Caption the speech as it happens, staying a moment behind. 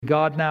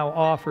God now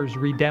offers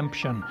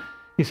redemption.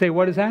 You say,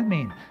 what does that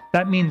mean?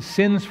 That means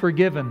sins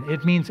forgiven.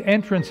 It means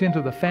entrance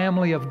into the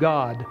family of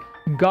God.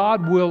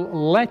 God will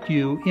let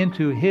you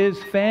into His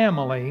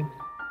family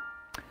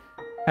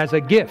as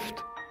a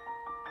gift,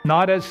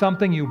 not as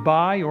something you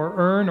buy or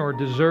earn or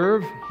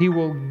deserve. He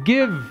will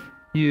give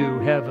you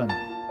heaven.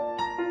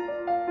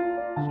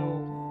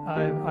 So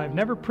I've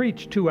never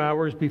preached 2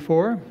 hours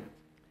before,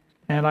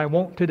 and I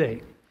won't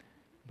today.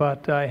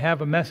 But I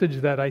have a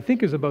message that I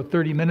think is about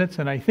 30 minutes,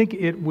 and I think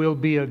it will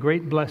be a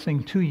great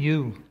blessing to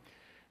you.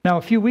 Now,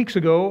 a few weeks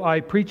ago, I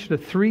preached a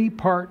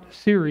 3-part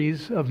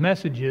series of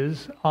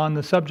messages on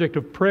the subject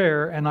of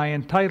prayer, and I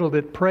entitled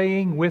it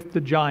Praying with the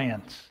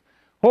Giants.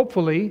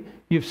 Hopefully,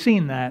 you've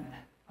seen that.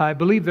 I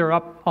believe they're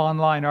up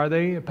online. Are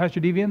they, Pastor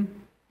Devian?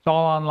 It's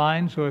all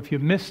online, so if you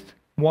missed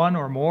one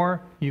or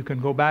more, you can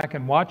go back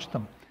and watch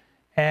them.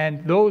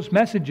 And those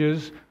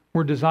messages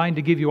were designed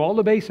to give you all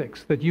the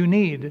basics that you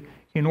need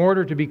in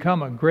order to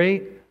become a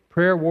great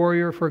prayer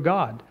warrior for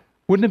God.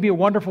 Wouldn't it be a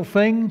wonderful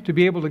thing to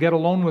be able to get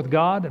alone with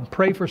God and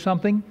pray for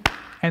something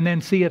and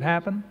then see it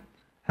happen?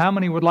 How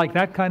many would like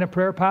that kind of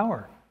prayer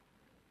power?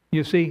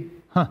 You see,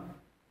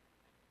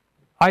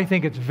 I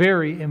think it's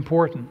very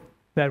important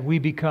that we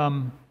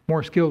become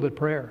more skilled at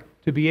prayer,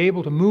 to be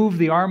able to move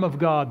the arm of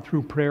God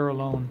through prayer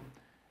alone.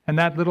 And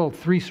that little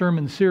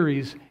 3-sermon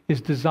series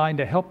is designed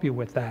to help you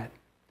with that.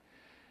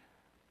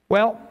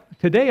 Well,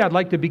 today I'd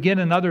like to begin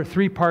another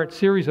 3-part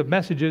series of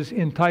messages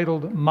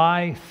entitled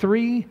My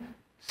 3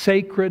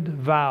 Sacred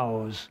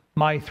Vows.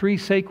 My 3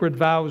 sacred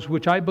vows,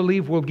 which I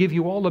believe will give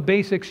you all the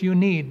basics you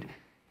need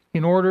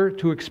in order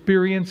to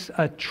experience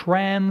a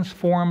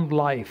transformed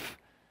life.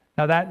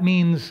 Now that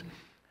means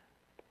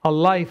a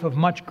life of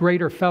much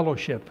greater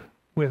fellowship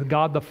with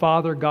God the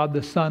Father, God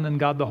the Son, and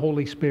God the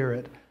Holy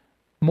Spirit.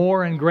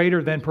 More and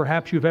greater than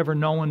perhaps you've ever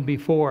known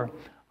before.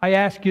 I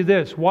ask you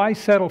this, why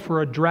settle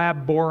for a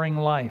drab, boring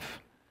life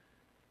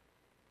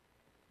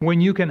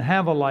when you can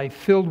have a life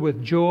filled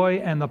with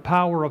joy and the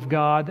power of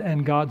God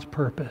and God's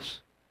purpose?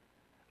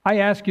 I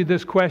ask you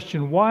this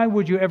question, why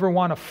would you ever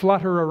want to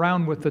flutter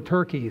around with the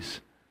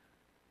turkeys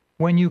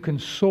when you can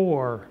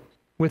soar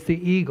with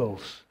the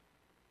eagles?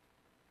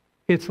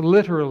 It's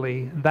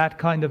literally that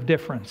kind of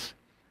difference.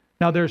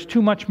 Now, there's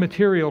too much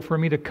material for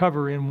me to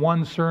cover in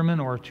 1 sermon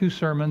or 2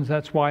 sermons.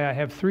 That's why I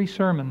have 3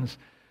 sermons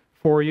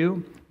for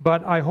you.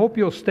 But I hope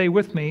you'll stay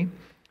with me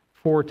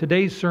for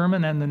today's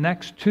sermon and the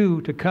next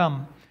 2 to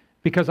come,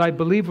 because I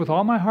believe with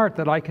all my heart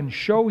that I can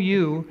show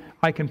you,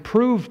 I can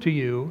prove to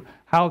you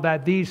how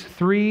that these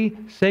 3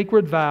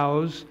 sacred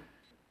vows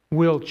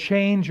will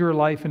change your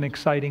life in an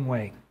exciting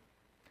way.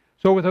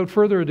 So without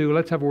further ado,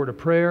 let's have a word of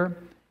prayer,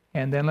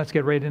 and then let's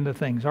get right into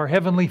things. Our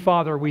Heavenly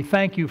Father, we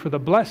thank you for the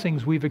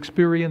blessings we've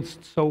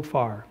experienced so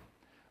far.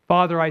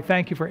 Father, I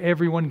thank you for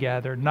everyone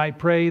gathered, and I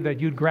pray that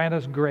you'd grant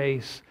us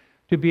grace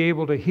to be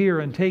able to hear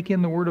and take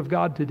in the Word of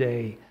God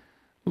today.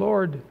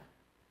 Lord,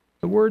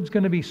 the Word's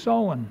going to be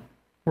sown.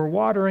 We're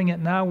watering it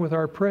now with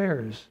our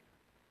prayers,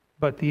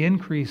 but the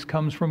increase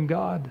comes from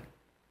God.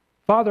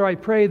 Father, I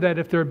pray that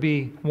if there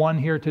be one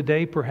here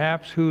today,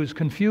 perhaps, who is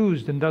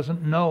confused and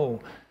doesn't know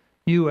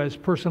you as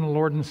personal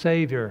Lord and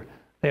Savior,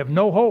 they have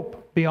no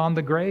hope beyond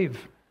the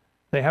grave.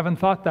 They haven't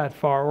thought that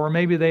far, or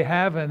maybe they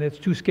have and it's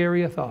too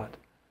scary a thought.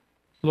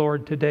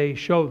 Lord, today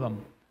show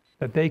them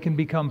that they can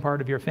become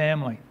part of your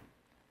family.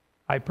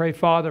 I pray,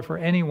 Father, for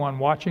anyone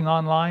watching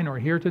online or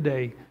here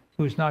today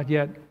who's not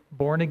yet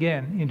born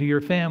again into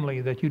your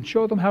family, that you'd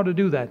show them how to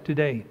do that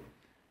today.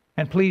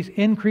 And please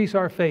increase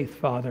our faith,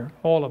 Father,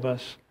 all of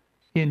us.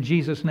 In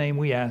Jesus' name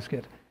we ask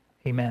it.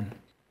 Amen.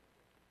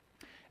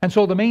 And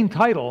so the main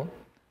title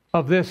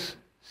of this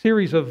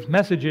series of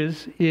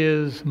messages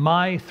is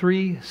My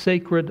 3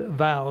 Sacred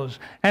Vows.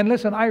 And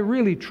listen, I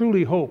really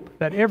truly hope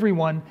that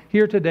everyone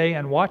here today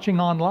and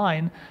watching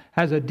online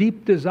has a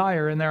deep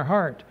desire in their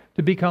heart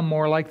to become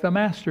more like the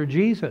Master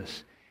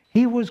Jesus.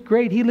 He was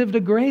great. He lived a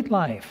great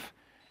life,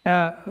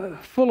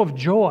 full of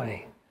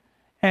joy.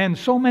 And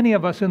so many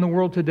of us in the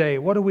world today,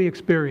 what do we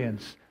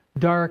experience?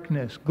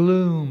 Darkness,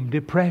 gloom,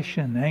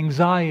 depression,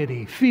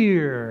 anxiety,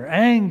 fear,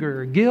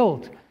 anger,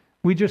 guilt.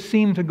 We just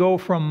seem to go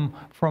from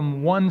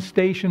one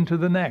station to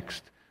the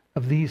next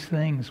of these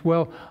things.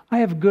 Well, I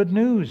have good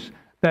news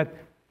that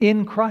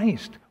in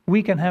Christ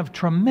we can have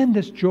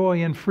tremendous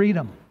joy and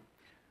freedom.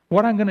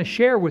 What I'm going to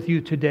share with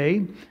you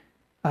today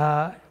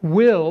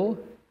will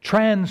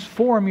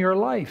transform your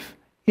life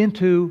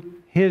into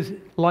His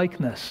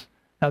likeness.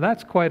 Now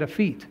that's quite a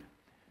feat.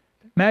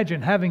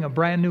 Imagine having a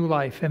brand new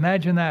life.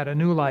 Imagine that, a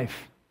new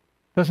life.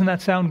 Doesn't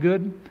that sound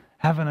good?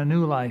 Having a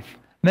new life.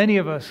 Many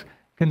of us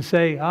can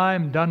say,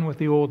 I'm done with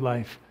the old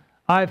life.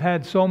 I've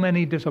had so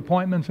many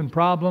disappointments and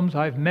problems.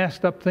 I've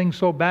messed up things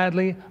so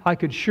badly. I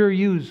could sure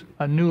use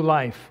a new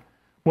life.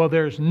 Well,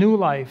 there's new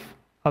life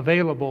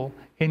available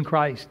in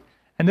Christ.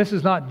 And this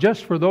is not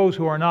just for those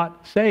who are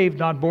not saved,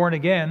 not born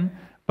again,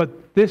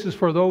 but this is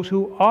for those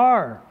who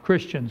are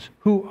Christians,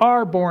 who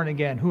are born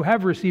again, who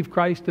have received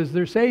Christ as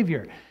their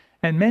Savior.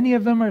 And many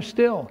of them are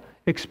still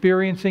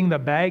experiencing the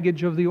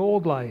baggage of the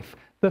old life,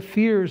 the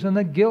fears and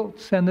the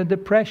guilts and the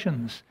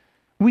depressions.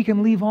 We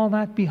can leave all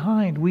that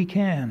behind. We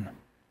can.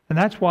 And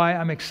that's why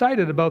I'm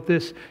excited about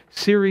this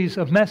series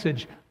of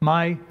message,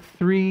 My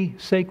 3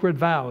 Sacred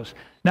Vows.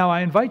 Now,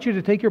 I invite you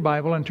to take your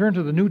Bible and turn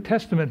to the New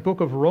Testament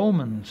book of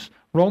Romans,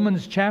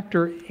 Romans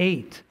chapter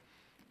 8.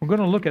 We're going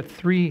to look at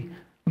 3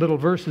 little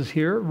verses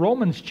here.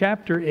 Romans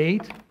chapter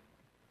 8.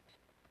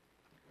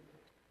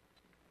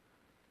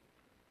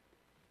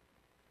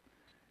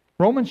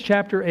 Romans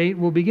chapter 8,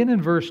 we'll begin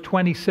in verse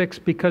 26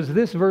 because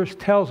this verse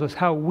tells us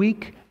how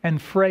weak and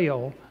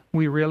frail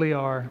we really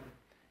are.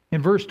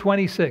 In verse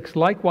 26,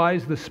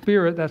 likewise the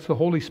Spirit, that's the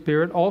Holy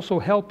Spirit, also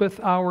helpeth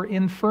our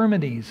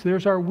infirmities.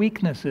 There's our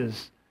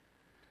weaknesses.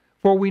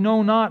 For we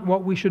know not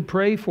what we should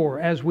pray for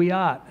as we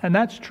ought. And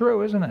that's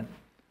true, isn't it?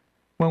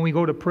 When we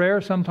go to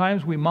prayer,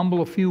 sometimes we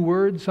mumble a few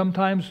words.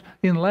 Sometimes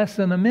in less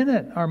than a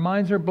minute, our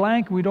minds are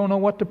blank. We don't know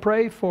what to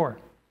pray for.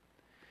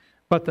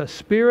 But the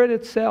Spirit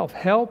itself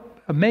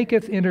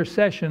maketh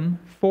intercession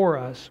for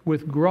us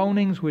with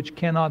groanings which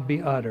cannot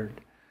be uttered.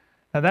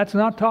 Now that's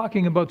not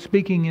talking about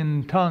speaking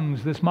in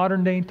tongues. This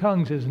modern day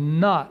tongues is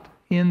not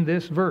in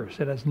this verse.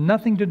 It has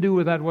nothing to do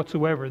with that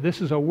whatsoever.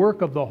 This is a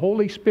work of the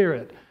Holy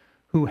Spirit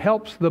who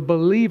helps the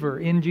believer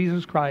in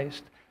Jesus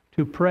Christ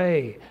to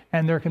pray.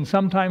 And there can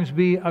sometimes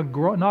be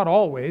not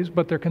always,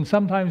 but there can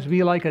sometimes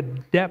be like a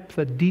depth,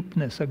 a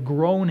deepness, a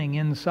groaning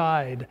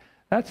inside.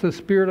 That's the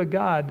Spirit of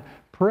God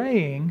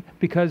praying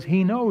because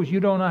He knows you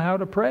don't know how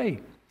to pray.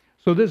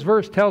 So this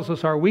verse tells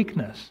us our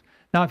weakness.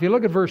 Now, if you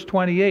look at verse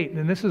 28,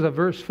 and this is a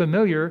verse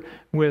familiar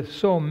with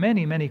so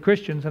many, many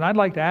Christians, and I'd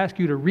like to ask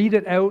you to read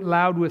it out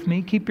loud with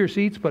me. Keep your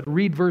seats, but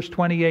read verse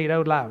 28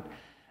 out loud.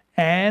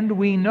 And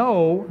we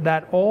know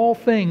that all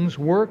things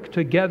work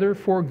together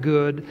for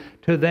good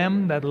to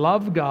them that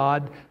love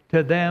God,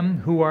 to them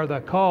who are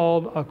the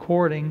called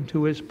according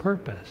to His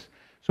purpose.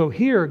 So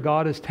here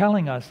God is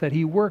telling us that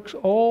He works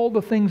all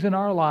the things in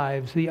our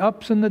lives, the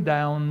ups and the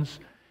downs.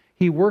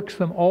 He works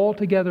them all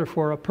together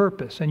for a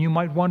purpose. And you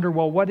might wonder,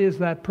 well, what is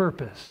that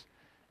purpose?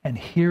 And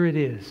here it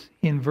is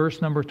in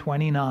verse number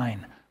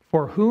 29.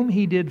 For whom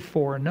He did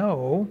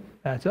foreknow,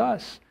 that's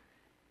us,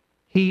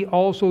 He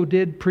also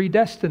did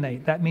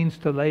predestinate. That means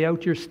to lay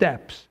out your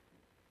steps.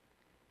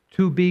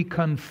 To be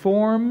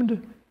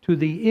conformed to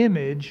the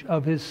image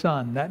of His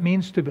Son. That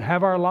means to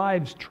have our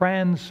lives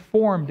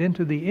transformed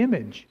into the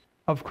image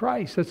of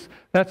Christ.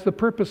 That's the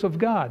purpose of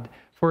God.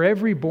 For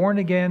every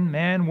born-again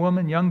man,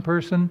 woman, young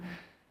person,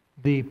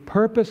 the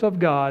purpose of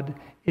God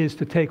is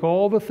to take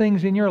all the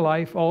things in your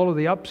life, all of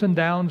the ups and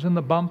downs and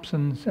the bumps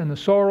and the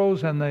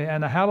sorrows and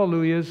the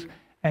hallelujahs,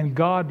 and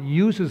God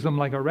uses them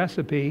like a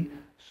recipe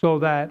so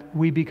that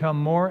we become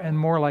more and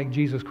more like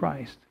Jesus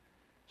Christ.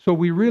 So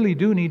we really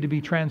do need to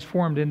be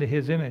transformed into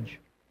His image.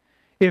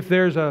 If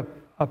there's a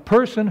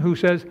person who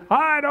says,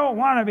 I don't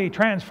want to be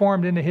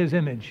transformed into His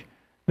image,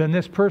 then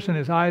this person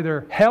is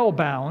either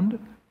hell-bound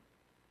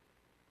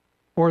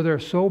or they're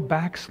so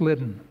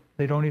backslidden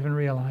they don't even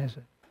realize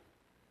it.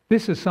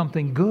 This is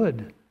something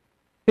good.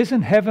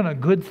 Isn't heaven a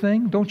good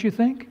thing, don't you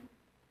think?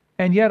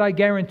 And yet I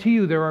guarantee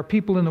you there are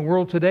people in the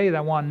world today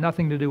that want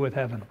nothing to do with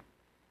heaven.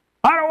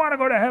 I don't want to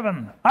go to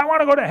heaven. I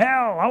want to go to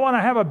hell. I want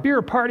to have a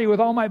beer party with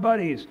all my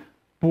buddies.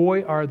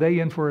 Boy, are they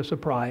in for a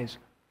surprise.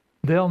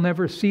 They'll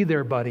never see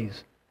their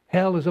buddies.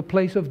 Hell is a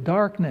place of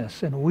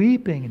darkness and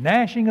weeping,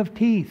 gnashing of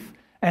teeth,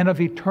 and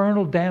of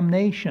eternal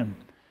damnation.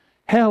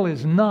 Hell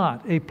is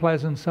not a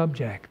pleasant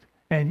subject,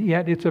 and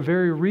yet it's a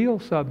very real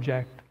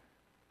subject.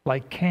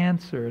 Like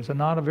cancer is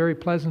not a very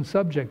pleasant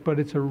subject, but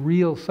it's a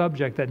real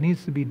subject that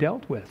needs to be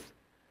dealt with.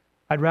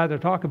 I'd rather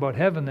talk about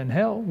heaven than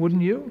hell,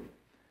 wouldn't you?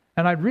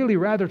 And I'd really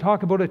rather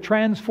talk about a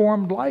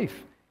transformed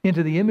life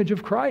into the image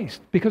of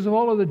Christ because of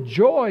all of the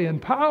joy and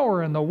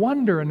power and the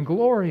wonder and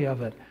glory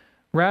of it,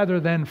 rather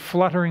than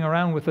fluttering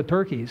around with the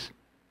turkeys.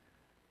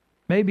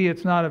 Maybe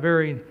it's not a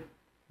very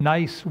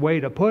nice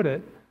way to put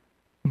it,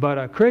 but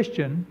a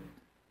Christian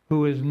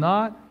who is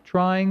not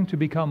trying to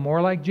become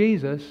more like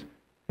Jesus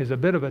is a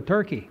bit of a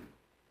turkey.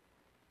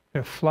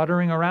 They're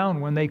fluttering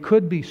around when they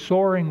could be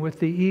soaring with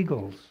the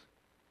eagles.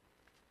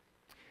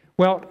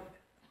 Well,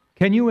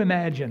 can you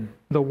imagine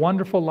the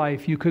wonderful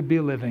life you could be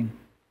living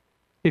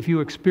if you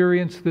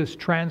experienced this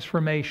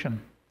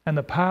transformation and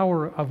the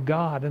power of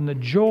God and the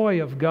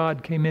joy of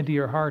God came into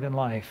your heart and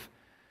life?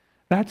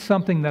 That's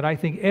something that I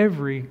think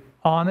every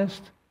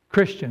honest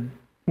Christian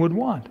would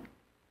want.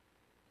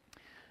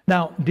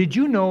 Now, did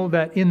you know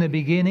that in the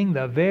beginning,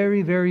 the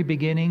very, very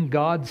beginning,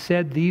 God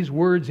said these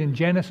words in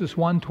Genesis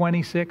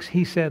 1:26?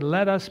 He said,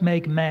 let us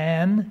make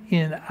man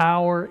in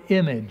our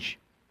image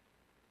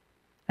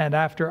and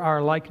after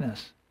our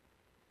likeness.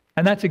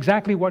 And that's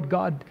exactly what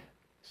God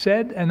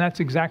said, and that's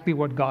exactly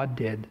what God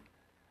did.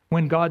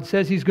 When God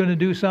says He's going to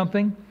do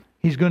something,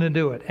 He's going to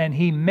do it. And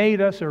He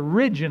made us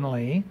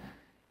originally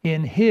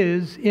in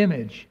His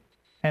image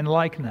and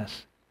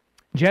likeness.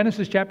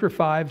 Genesis chapter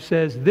 5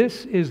 says,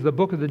 this is the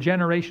book of the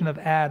generation of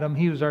Adam.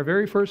 He was our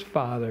very first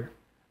father.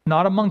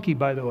 Not a monkey,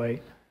 by the way,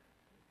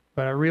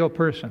 but a real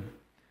person.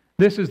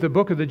 This is the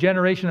book of the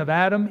generation of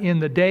Adam in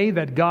the day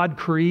that God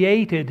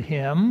created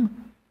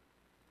him.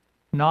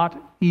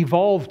 not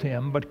evolved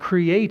him, but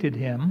created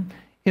him.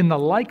 In the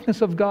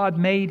likeness of God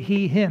made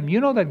he him.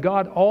 You know that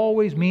God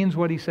always means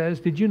what he says?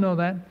 Did you know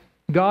that?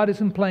 God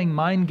isn't playing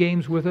mind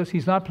games with us.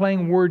 He's not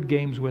playing word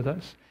games with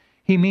us.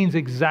 He means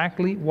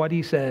exactly what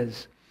he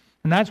says.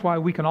 And that's why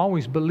we can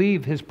always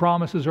believe his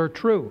promises are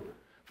true.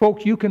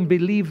 Folks, you can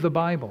believe the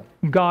Bible.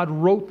 God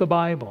wrote the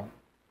Bible.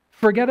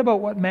 Forget about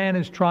what man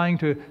is trying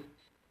to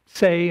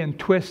say and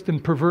twist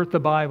and pervert the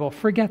Bible.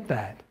 Forget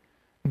that.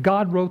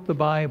 God wrote the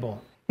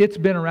Bible. It's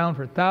been around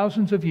for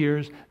thousands of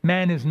years.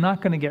 Man is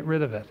not going to get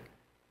rid of it.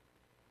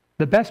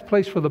 The best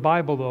place for the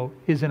Bible, though,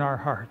 is in our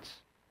hearts.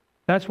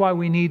 That's why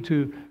we need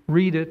to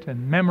read it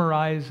and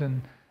memorize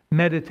and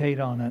meditate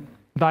on it.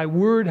 Thy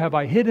word have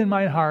I hid in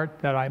my heart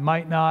that I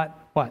might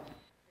not, what?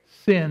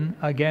 Sin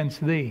against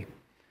thee.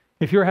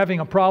 If you're having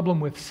a problem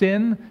with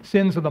sin,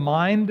 sins of the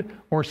mind,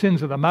 or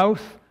sins of the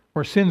mouth,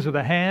 or sins of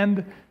the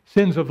hand,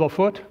 sins of the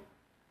foot,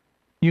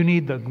 you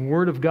need the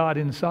Word of God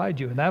inside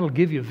you, and that'll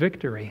give you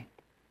victory.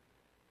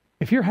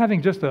 If you're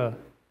having just a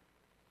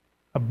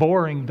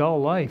boring, dull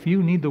life,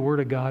 you need the Word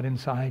of God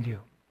inside you.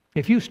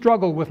 If you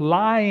struggle with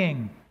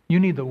lying, you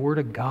need the Word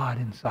of God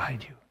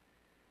inside you.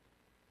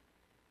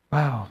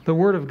 Wow, the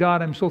Word of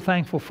God, I'm so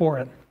thankful for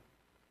it.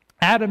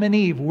 Adam and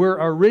Eve were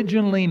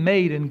originally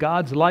made in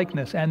God's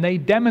likeness, and they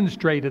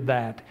demonstrated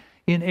that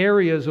in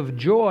areas of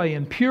joy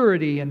and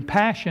purity and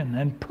passion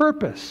and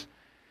purpose.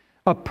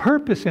 A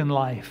purpose in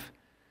life.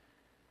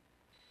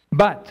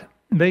 But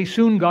they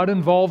soon got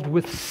involved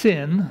with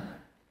sin,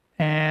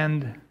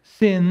 and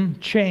sin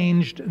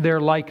changed their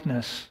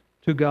likeness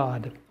to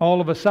God. All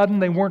of a sudden,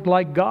 they weren't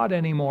like God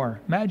anymore.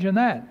 Imagine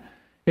that.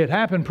 It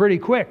happened pretty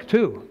quick,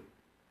 too.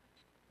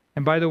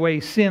 And by the way,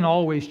 sin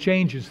always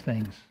changes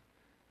things.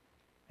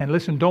 And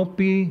listen, don't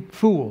be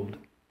fooled.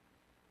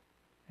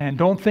 And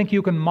don't think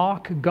you can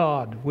mock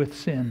God with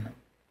sin.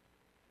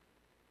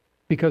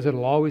 Because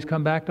it'll always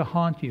come back to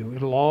haunt you.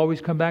 It'll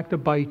always come back to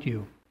bite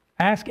you.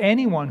 Ask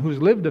anyone who's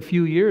lived a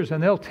few years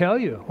and they'll tell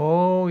you,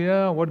 oh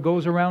yeah, what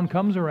goes around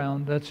comes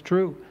around. That's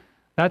true.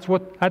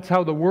 That's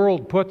how the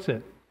world puts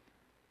it.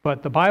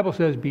 But the Bible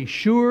says, be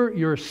sure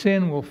your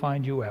sin will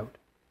find you out.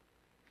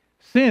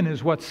 Sin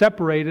is what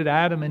separated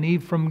Adam and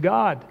Eve from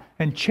God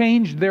and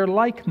changed their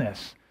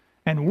likeness.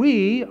 And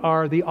we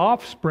are the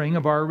offspring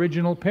of our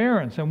original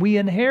parents, and we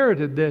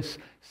inherited this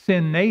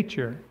sin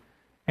nature.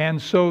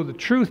 And so the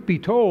truth be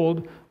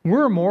told,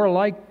 we're more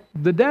like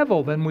the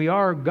devil than we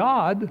are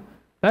God.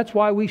 That's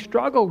why we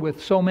struggle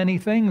with so many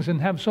things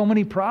and have so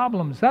many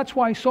problems. That's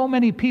why so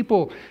many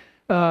people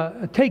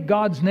take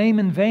God's name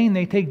in vain.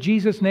 They take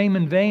Jesus' name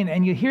in vain.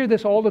 And you hear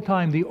this all the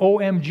time, the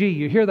OMG.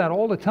 You hear that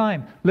all the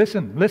time.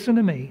 Listen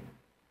to me.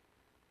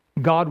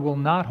 God will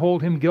not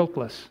hold him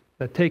guiltless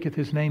that taketh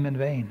his name in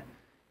vain.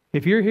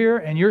 If you're here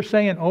and you're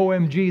saying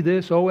OMG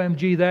this,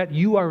 OMG that,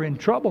 you are in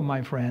trouble,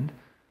 my friend.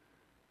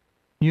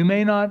 You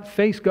may not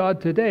face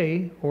God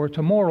today or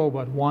tomorrow,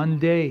 but one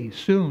day,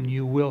 soon,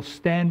 you will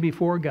stand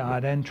before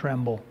God and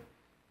tremble.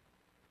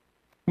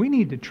 We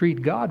need to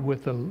treat God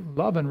with the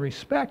love and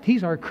respect.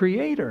 He's our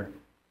Creator.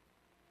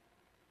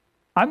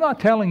 I'm not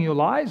telling you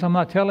lies. I'm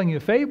not telling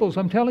you fables.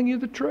 I'm telling you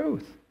the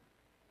truth.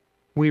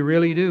 We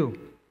really do.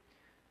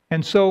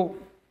 And so,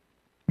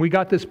 we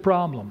got this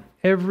problem.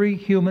 Every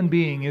human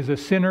being is a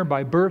sinner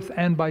by birth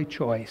and by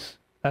choice.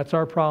 That's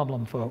our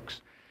problem,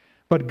 folks.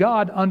 But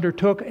God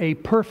undertook a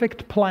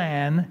perfect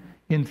plan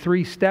in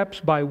 3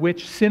 steps by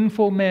which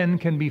sinful men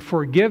can be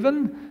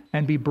forgiven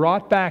and be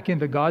brought back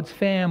into God's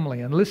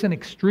family. And listen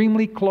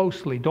extremely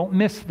closely. Don't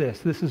miss this.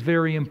 This is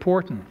very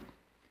important.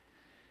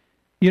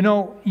 You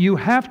know, you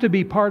have to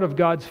be part of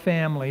God's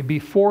family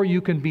before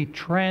you can be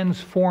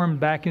transformed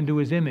back into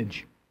His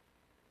image.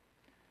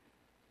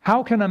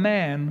 How can a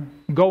man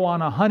go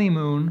on a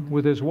honeymoon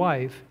with his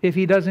wife if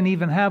he doesn't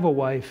even have a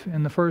wife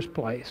in the first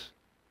place?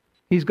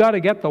 He's got to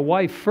get the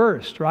wife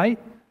first, right?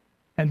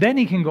 And then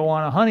he can go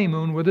on a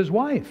honeymoon with his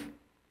wife.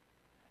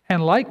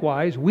 And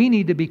likewise, we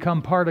need to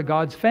become part of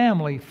God's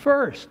family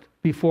first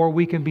before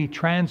we can be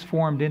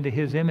transformed into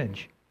His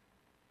image.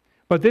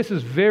 But this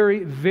is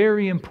very,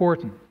 very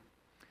important.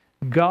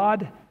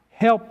 God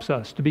helps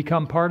us to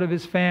become part of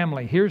His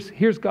family.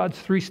 Here's God's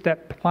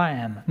 3-step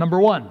plan. Number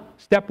 1,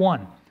 step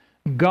 1.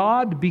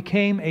 God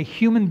became a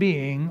human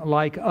being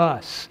like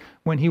us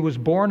when He was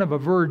born of a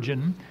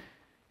virgin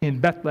in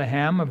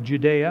Bethlehem of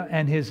Judea,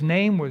 and His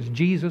name was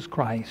Jesus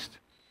Christ.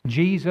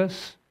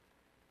 Jesus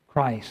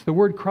Christ. The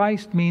word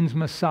Christ means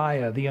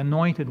Messiah, the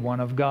anointed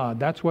one of God.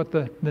 That's what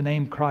the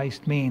name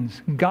Christ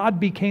means. God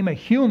became a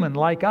human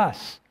like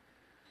us.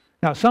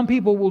 Now, some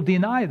people will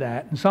deny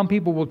that, and some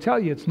people will tell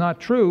you it's not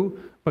true,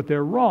 but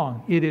they're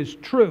wrong. It is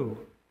true.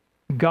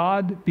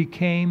 God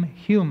became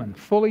human,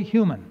 fully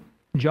human.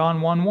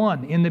 John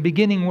 1:1, in the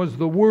beginning was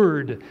the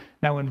Word.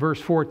 Now in verse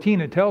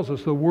 14 it tells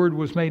us the Word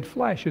was made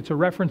flesh. It's a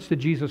reference to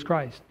Jesus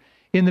Christ.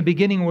 In the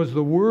beginning was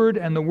the Word,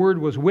 and the Word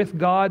was with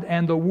God,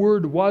 and the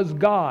Word was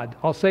God.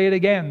 I'll say it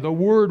again. The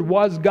Word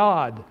was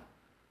God.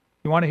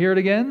 You want to hear it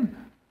again?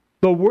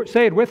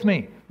 Say it with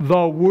me.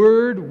 The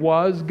Word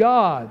was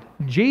God.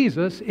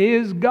 Jesus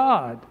is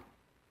God.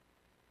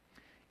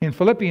 In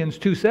Philippians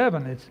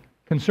 2:7, it's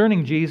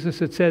concerning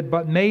Jesus, it said,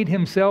 "But made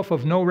himself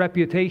of no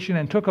reputation,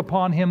 and took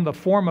upon him the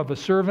form of a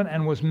servant,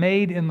 and was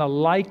made in the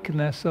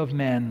likeness of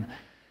men."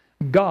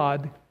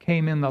 God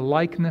came in the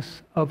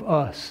likeness of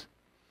us.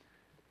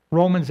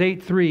 Romans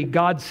 8:3,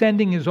 God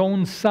sending his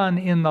own Son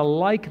in the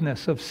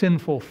likeness of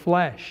sinful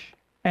flesh,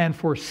 and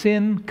for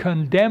sin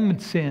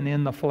condemned sin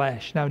in the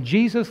flesh. Now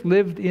Jesus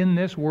lived in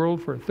this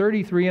world for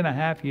 33 and a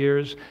half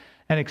years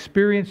and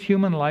experienced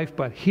human life,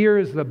 but here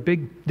is the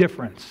big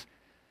difference.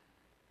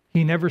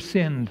 He never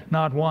sinned,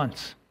 not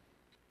once.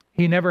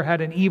 He never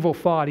had an evil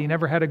thought. He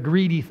never had a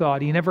greedy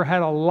thought. He never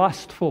had a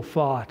lustful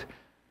thought.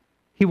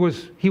 He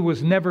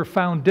was never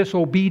found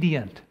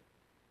disobedient.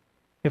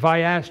 If I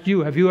asked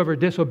you, have you ever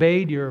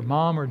disobeyed your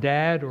mom or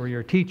dad or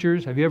your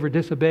teachers? Have you ever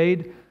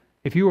disobeyed?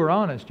 If you were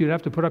honest, you'd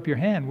have to put up your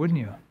hand, wouldn't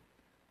you?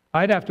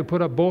 I'd have to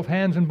put up both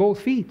hands and both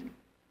feet.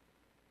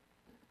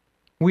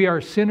 We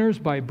are sinners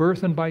by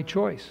birth and by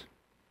choice.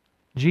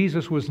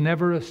 Jesus was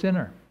never a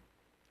sinner,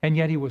 and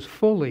yet he was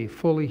fully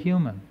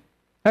human.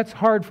 That's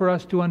hard for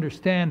us to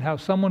understand, how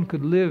someone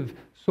could live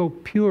so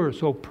pure,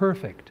 so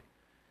perfect.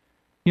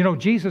 You know,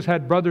 Jesus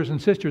had brothers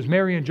and sisters.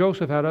 Mary and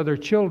Joseph had other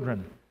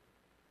children.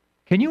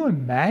 Can you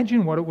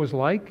imagine what it was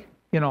like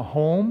in a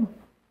home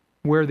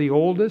where the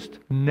oldest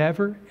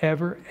never,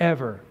 ever,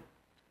 ever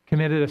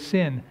committed a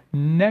sin,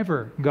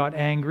 never got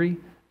angry,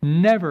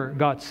 never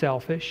got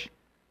selfish,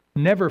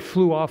 never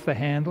flew off the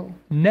handle,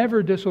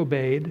 never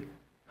disobeyed?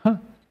 Huh?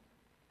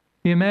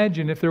 You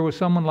imagine if there was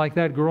someone like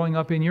that growing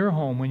up in your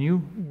home when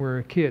you were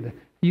a kid.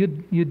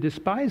 You'd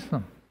despise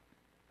them.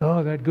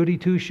 Oh, that goody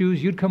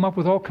two-shoes. You'd come up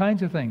with all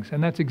kinds of things.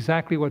 And that's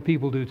exactly what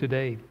people do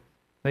today.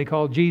 They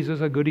call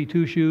Jesus a goody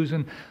two-shoes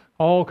and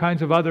all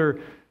kinds of other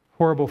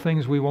horrible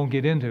things we won't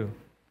get into.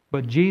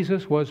 But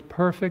Jesus was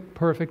perfect,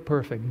 perfect,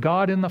 perfect.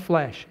 God in the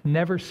flesh,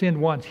 never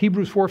sinned once.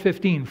 Hebrews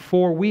 4:15,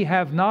 "For we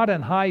have not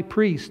an high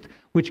priest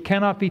which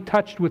cannot be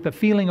touched with the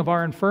feeling of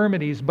our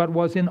infirmities, but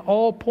was in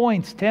all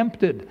points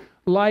tempted,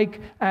 like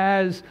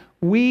as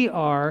we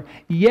are,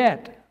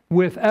 yet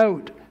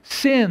without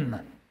sin."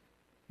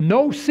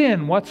 No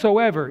sin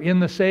whatsoever in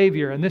the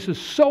Savior. And this is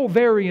so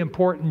very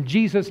important.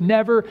 Jesus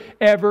never,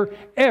 ever,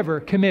 ever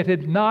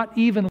committed not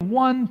even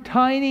one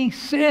tiny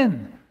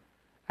sin.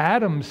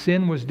 Adam's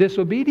sin was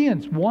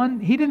disobedience.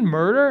 He didn't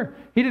murder.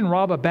 He didn't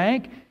rob a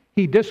bank.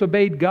 He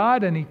disobeyed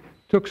God and he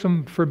took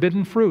some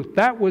forbidden fruit.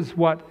 That was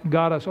what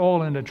got us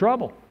all into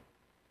trouble.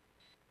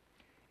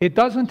 It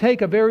doesn't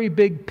take a very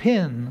big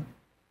pin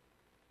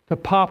to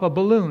pop a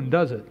balloon,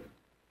 does it?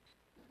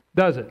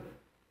 Does it?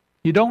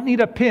 You don't need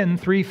a pin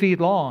 3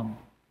 feet long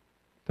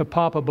to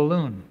pop a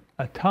balloon.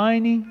 A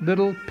tiny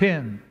little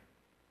pin.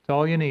 That's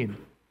all you need.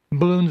 The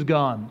balloon's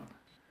gone.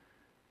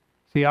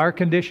 See our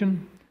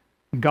condition?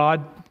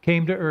 God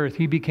came to earth.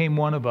 He became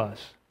one of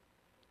us.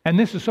 And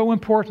this is so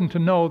important to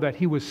know that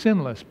he was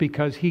sinless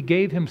because he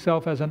gave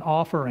himself as an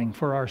offering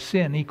for our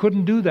sin. He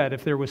couldn't do that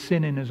if there was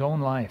sin in his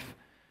own life.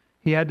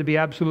 He had to be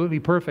absolutely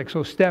perfect.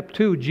 So step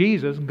 2,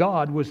 Jesus,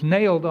 God, was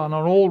nailed on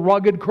an old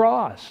rugged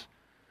cross.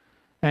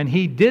 And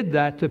he did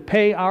that to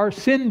pay our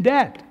sin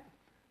debt.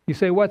 You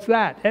say, what's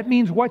that? That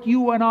means what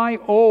you and I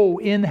owe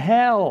in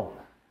hell.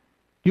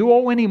 Do you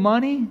owe any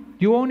money? Do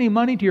you owe any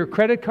money to your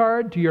credit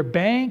card, to your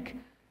bank,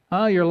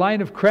 your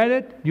line of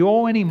credit? Do you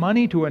owe any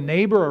money to a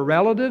neighbor or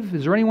relative?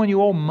 Is there anyone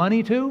you owe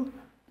money to?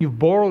 You've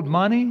borrowed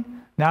money.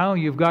 Now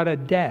you've got a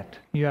debt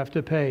you have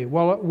to pay.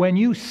 Well, when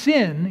you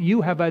sin,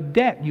 you have a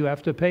debt you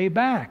have to pay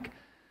back.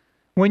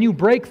 When you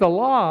break the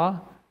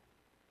law,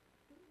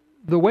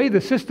 the way the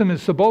system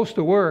is supposed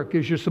to work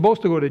is you're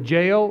supposed to go to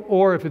jail,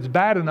 or if it's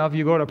bad enough,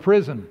 you go to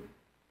prison.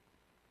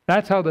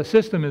 That's how the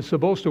system is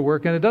supposed to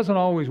work, and it doesn't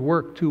always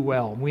work too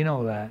well. We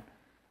know that.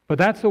 But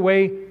that's the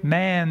way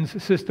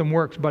man's system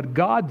works. But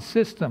God's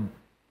system,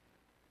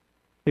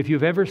 if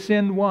you've ever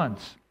sinned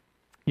once,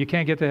 you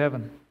can't get to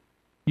heaven.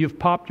 You've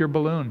popped your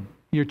balloon.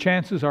 Your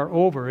chances are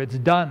over. It's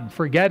done.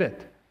 Forget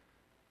it.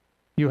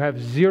 You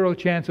have zero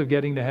chance of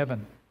getting to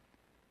heaven.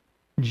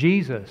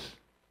 Jesus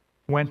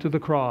went to the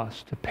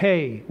cross to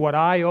pay what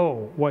I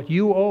owe, what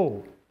you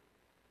owe,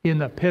 in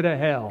the pit of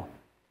hell.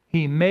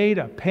 He made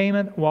a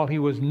payment while he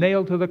was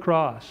nailed to the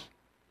cross.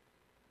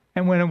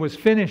 And when it was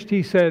finished,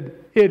 he said,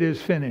 "It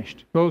is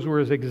finished." Those were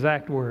his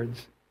exact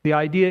words. The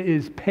idea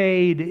is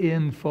paid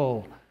in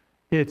full.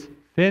 It's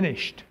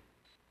finished.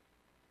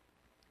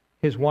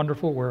 His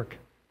wonderful work.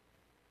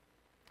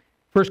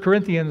 1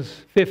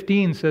 Corinthians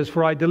 15 says,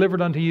 "For I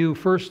delivered unto you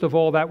first of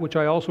all that which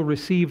I also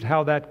received,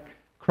 how that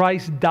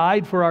Christ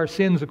died for our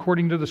sins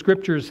according to the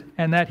Scriptures,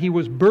 and that he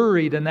was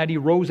buried, and that he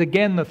rose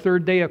again the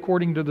third day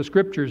according to the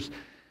Scriptures."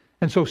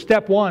 And so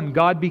step 1,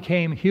 God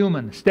became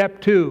human. Step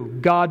 2,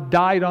 God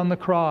died on the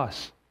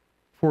cross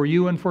for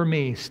you and for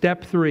me.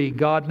 Step 3,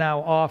 God now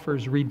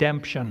offers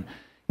redemption.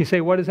 You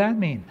say, what does that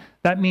mean?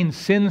 That means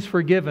sins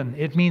forgiven.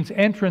 It means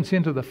entrance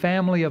into the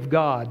family of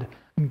God.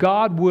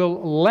 God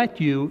will let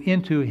you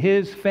into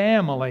his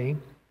family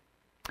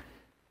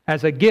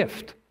as a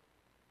gift.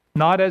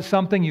 Not as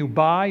something you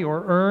buy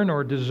or earn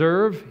or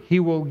deserve. He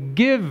will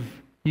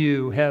give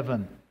you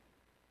heaven.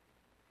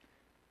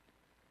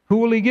 Who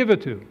will He give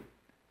it to?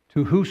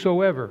 To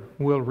whosoever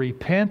will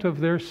repent of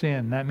their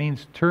sin. That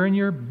means turn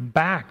your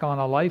back on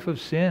a life of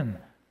sin.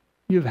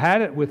 You've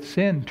had it with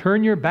sin.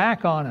 Turn your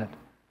back on it.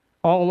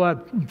 All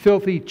that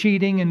filthy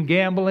cheating and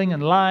gambling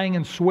and lying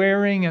and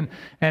swearing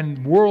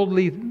and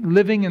worldly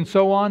living and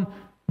so on.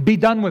 Be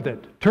done with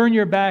it. Turn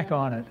your back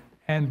on it.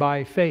 And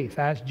by faith,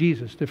 ask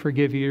Jesus to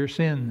forgive you your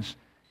sins,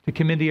 to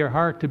come into your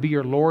heart, to be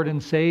your Lord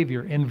and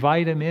Savior.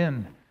 Invite Him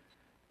in.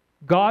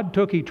 God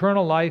took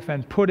eternal life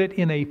and put it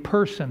in a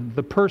person.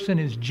 The person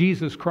is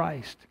Jesus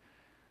Christ.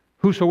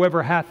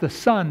 Whosoever hath the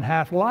Son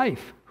hath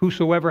life.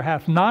 Whosoever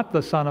hath not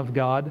the Son of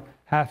God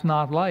hath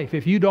not life.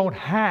 If you don't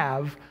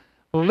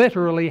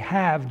literally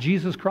have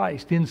Jesus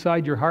Christ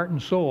inside your heart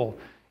and soul,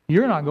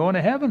 you're not going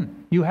to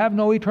heaven. You have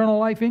no eternal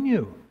life in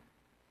you.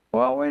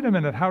 Well, wait a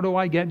minute. How do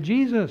I get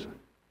Jesus?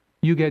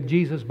 You get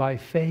Jesus by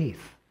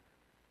faith,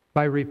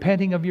 by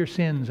repenting of your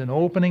sins and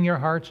opening your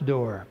heart's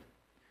door.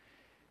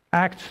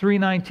 Acts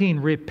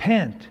 3:19,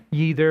 repent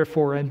ye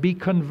therefore and be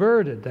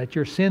converted, that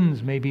your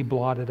sins may be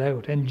blotted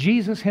out. And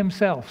Jesus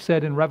Himself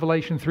said in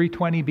Revelation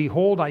 3:20,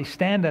 behold, I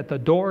stand at the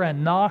door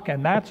and knock,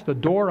 and that's the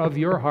door of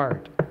your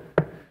heart.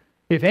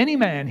 If any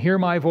man hear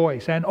my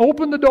voice and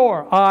open the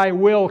door, I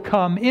will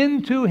come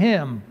into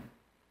him.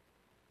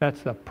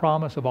 That's the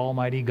promise of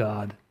Almighty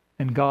God.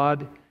 And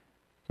God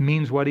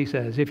means what He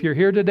says. If you're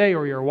here today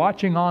or you're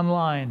watching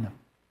online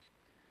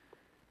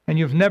and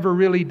you've never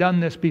really done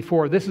this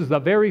before, this is the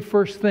very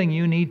first thing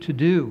you need to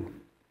do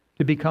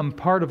to become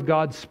part of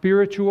God's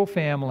spiritual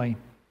family,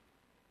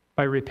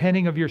 by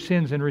repenting of your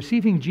sins and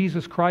receiving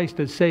Jesus Christ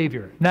as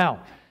Savior.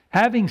 Now,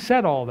 having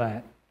said all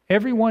that,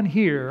 everyone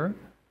here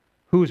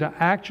who's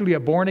actually a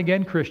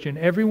born-again Christian,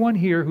 everyone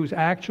here who's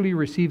actually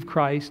received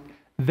Christ,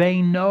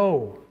 they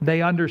know,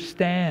 they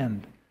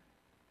understand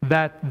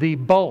that the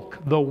bulk,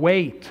 the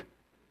weight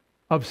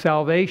of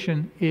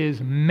salvation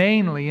is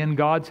mainly in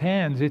God's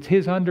hands. It's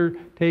His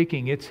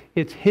undertaking.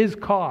 It's His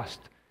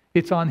cost.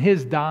 It's on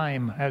His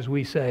dime, as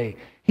we say.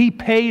 He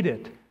paid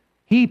it.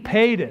 He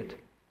paid it.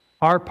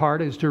 Our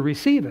part is to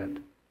receive it.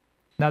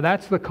 Now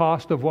that's the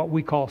cost of what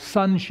we call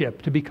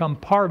sonship, to become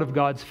part of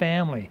God's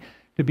family,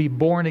 to be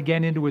born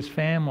again into His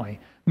family.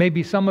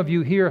 Maybe some of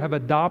you here have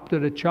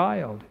adopted a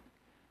child.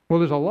 Well,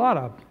 there's a lot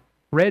of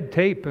red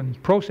tape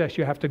and process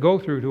you have to go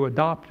through to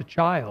adopt a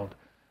child.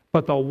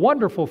 But the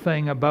wonderful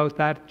thing about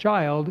that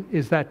child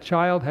is that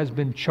child has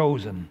been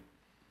chosen.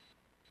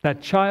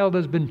 That child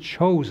has been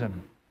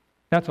chosen.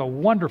 That's a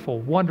wonderful,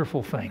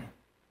 wonderful thing.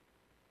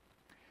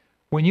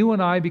 When you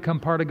and I become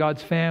part of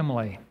God's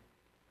family,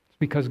 it's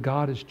because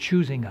God is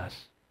choosing us.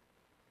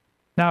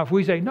 Now, if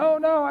we say, no,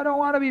 I don't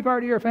want to be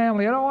part of your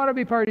family, I don't want to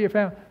be part of your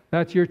family,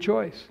 that's your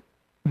choice.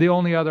 The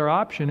only other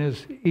option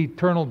is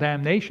eternal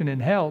damnation in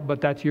hell,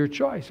 but that's your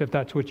choice if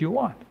that's what you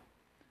want.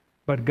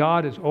 But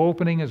God is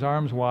opening His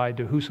arms wide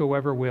to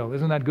whosoever will.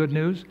 Isn't that good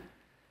news?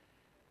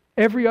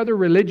 Every other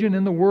religion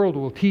in the world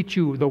will teach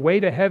you the way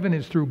to heaven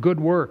is through good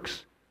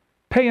works.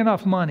 Pay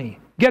enough money,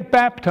 get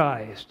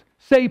baptized,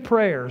 say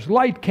prayers,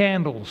 light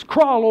candles,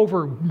 crawl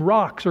over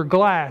rocks or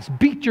glass,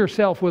 beat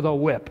yourself with a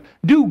whip,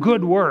 do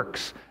good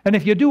works. And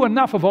if you do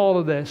enough of all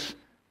of this,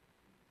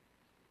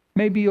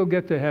 maybe you'll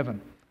get to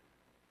heaven.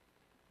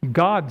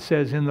 God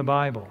says in the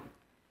Bible,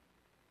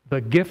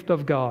 the gift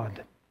of God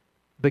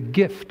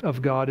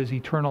is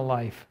eternal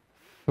life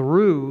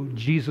through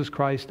Jesus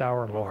Christ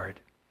our Lord.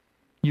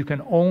 You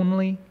can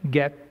only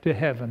get to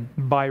heaven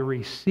by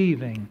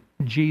receiving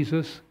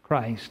Jesus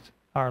Christ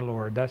our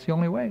Lord. That's the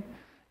only way.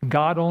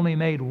 God only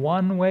made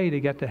one way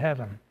to get to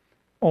heaven.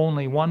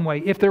 Only one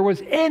way. If there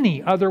was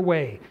any other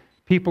way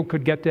people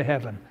could get to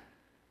heaven,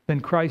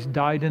 then Christ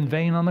died in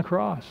vain on the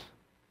cross.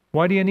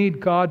 Why do you need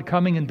God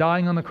coming and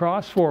dying on the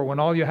cross for when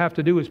all you have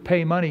to do is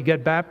pay money,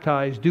 get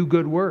baptized, do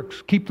good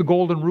works, keep the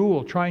golden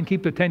rule, try and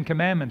keep the 10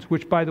 Commandments,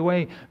 which, by the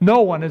way,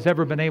 no one has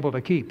ever been able to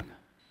keep.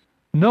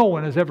 No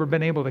one has ever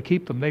been able to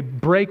keep them. They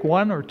break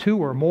one or two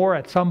or more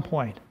at some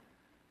point.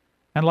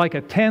 And like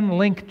a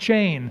 10-link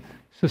chain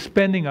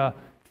suspending a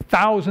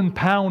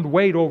 1,000-pound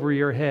weight over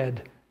your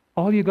head,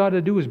 all you got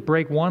to do is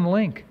break one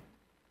link.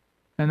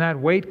 And that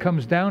weight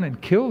comes down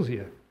and kills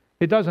you.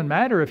 It doesn't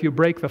matter if you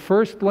break the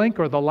first link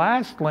or the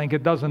last link.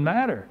 It doesn't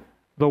matter.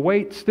 The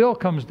weight still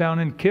comes down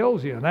and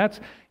kills you. That's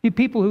you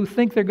people who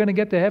think they're going to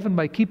get to heaven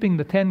by keeping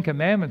the 10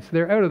 Commandments.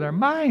 They're out of their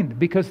mind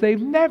because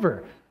they've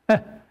never.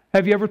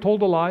 Have you ever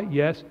told a lie?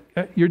 Yes.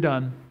 You're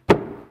done.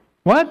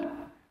 What?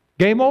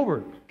 Game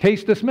over.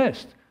 Case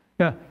dismissed.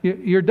 Yeah,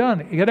 you're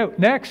done. You get out.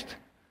 Next.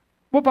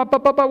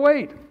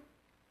 Wait.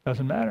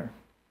 Doesn't matter.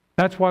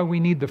 That's why we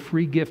need the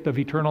free gift of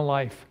eternal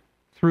life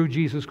through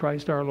Jesus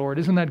Christ our Lord.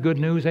 Isn't that good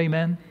news?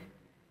 Amen?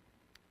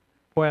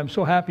 Boy, I'm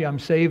so happy I'm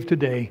saved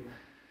today.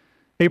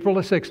 April the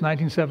 6th,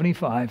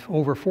 1975,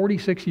 over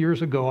 46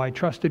 years ago, I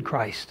trusted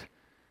Christ.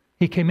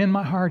 He came in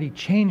my heart. He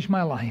changed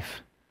my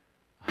life.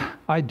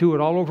 I'd do it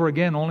all over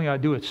again, only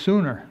I'd do it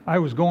sooner. I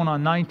was going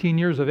on 19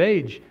 years of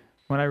age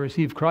when I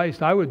received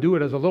Christ. I would do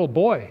it as a little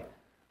boy.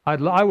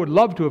 I would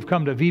love to have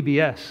come to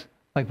VBS,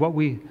 like what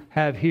we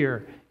have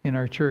here in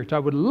our church. I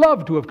would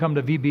love to have come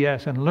to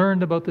VBS and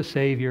learned about the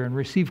Savior and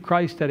received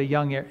Christ at a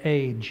young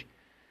age.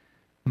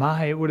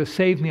 My, it would have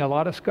saved me a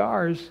lot of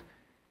scars.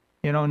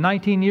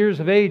 19 years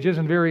of age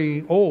isn't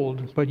very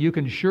old, but you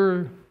can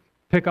sure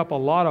pick up a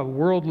lot of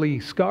worldly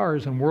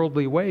scars and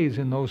worldly ways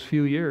in those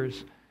few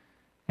years.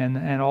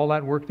 And all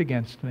that worked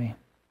against me.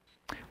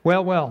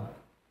 Well,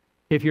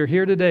 if you're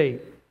here today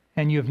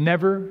and you've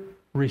never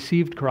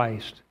received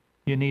Christ,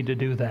 you need to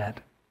do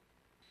that.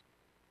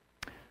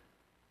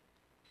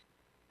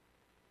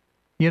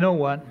 You know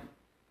what?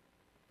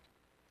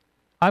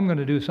 I'm going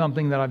to do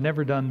something that I've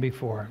never done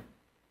before.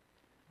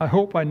 I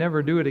hope I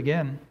never do it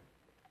again.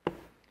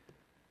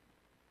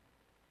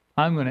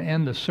 I'm going to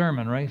end the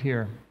sermon right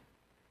here.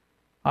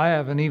 I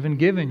haven't even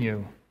given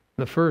you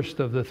the first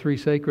of the 3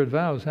 sacred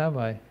vows, have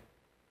I?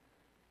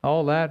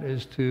 All that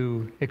is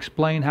to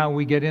explain how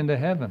we get into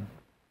heaven.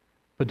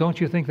 But don't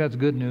you think that's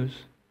good news?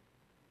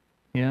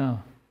 Yeah.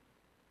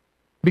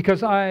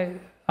 Because I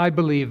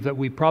believe that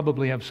we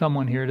probably have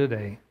someone here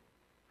today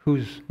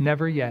who's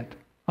never yet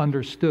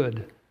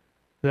understood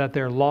that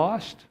they're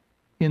lost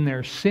in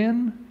their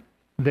sin,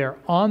 they're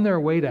on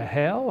their way to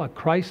hell, a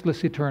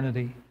Christless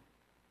eternity.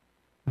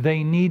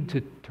 They need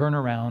to turn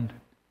around.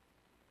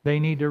 They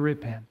need to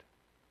repent.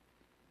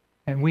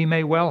 And we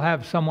may well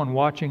have someone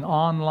watching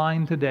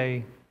online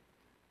today.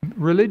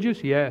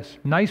 Religious? Yes.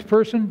 Nice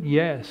person?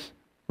 Yes.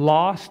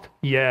 Lost?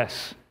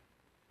 Yes.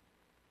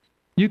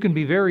 You can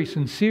be very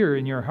sincere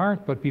in your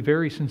heart, but be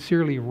very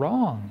sincerely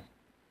wrong.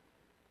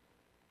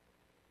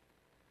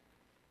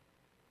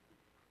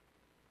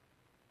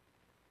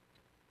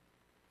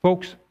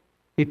 Folks,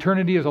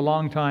 eternity is a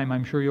long time,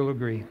 I'm sure you'll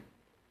agree.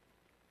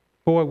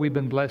 Boy, we've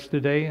been blessed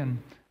today,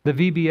 and the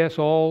VBS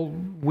all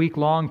week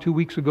long, 2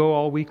 weeks ago,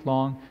 all week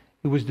long,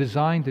 it was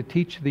designed to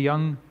teach the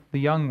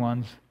young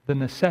ones the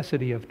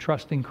necessity of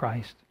trusting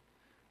Christ.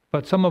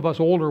 But some of us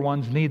older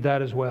ones need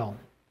that as well.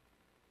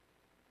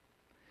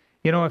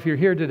 If you're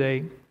here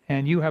today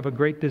and you have a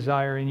great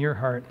desire in your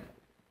heart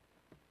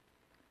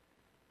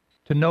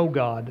to know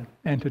God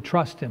and to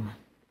trust Him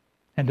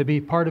and to be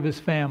part of His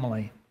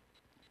family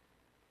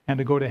and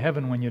to go to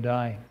heaven when you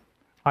die,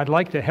 I'd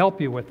like to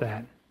help you with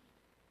that.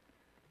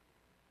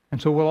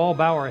 And so we'll all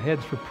bow our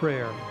heads for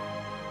prayer.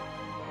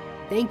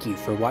 Thank you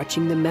for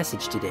watching the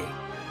message today.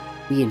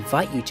 We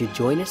invite you to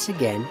join us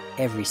again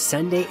every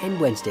Sunday and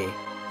Wednesday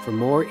for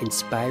more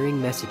inspiring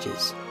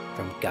messages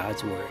from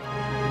God's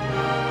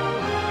Word.